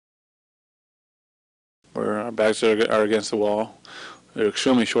where our backs are against the wall. We're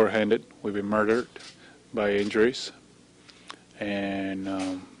extremely short-handed. We've been murdered by injuries,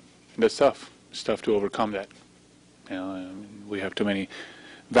 and that's tough. It's tough to overcome that. We have too many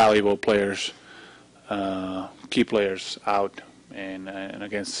valuable players, key players out, and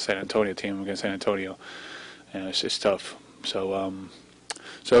against the San Antonio team, against San Antonio, and it's tough. So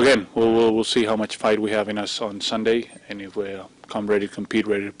again, we'll see how much fight we have in us on Sunday, and if we come ready to compete,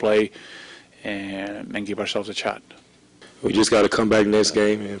 ready to play, and give ourselves a shot. We just got to come back next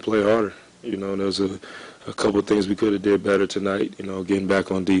game and play harder. There's a couple of things we could have did better tonight. Getting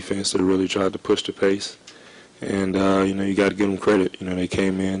back on defense, they really tried to push the pace, and you got to give them credit. They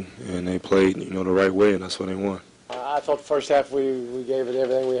came in and they played the right way, and that's what they won. I thought the first half we gave it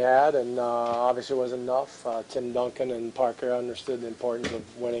everything we had, and obviously it wasn't enough. Tim Duncan and Parker understood the importance of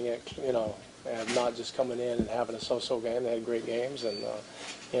winning it, and not just coming in and having a so-so game. They had great games, and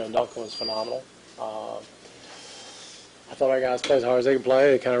Duncan was phenomenal. I thought our guys played as hard as they could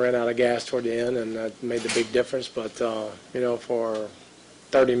play. They kind of ran out of gas toward the end, and that made the big difference. But for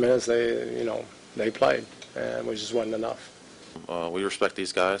 30 minutes they played, and it just wasn't enough. We respect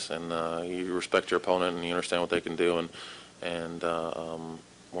these guys, and you respect your opponent, and you understand what they can do, and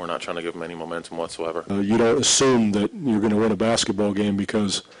we're not trying to give them any momentum whatsoever. You don't assume that you're going to win a basketball game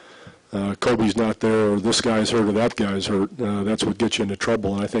because Kobe's not there, or this guy's hurt, or that guy's hurt. That's what gets you into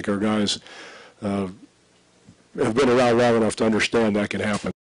trouble, and I think our guys have been around long enough to understand that can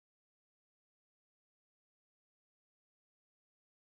happen.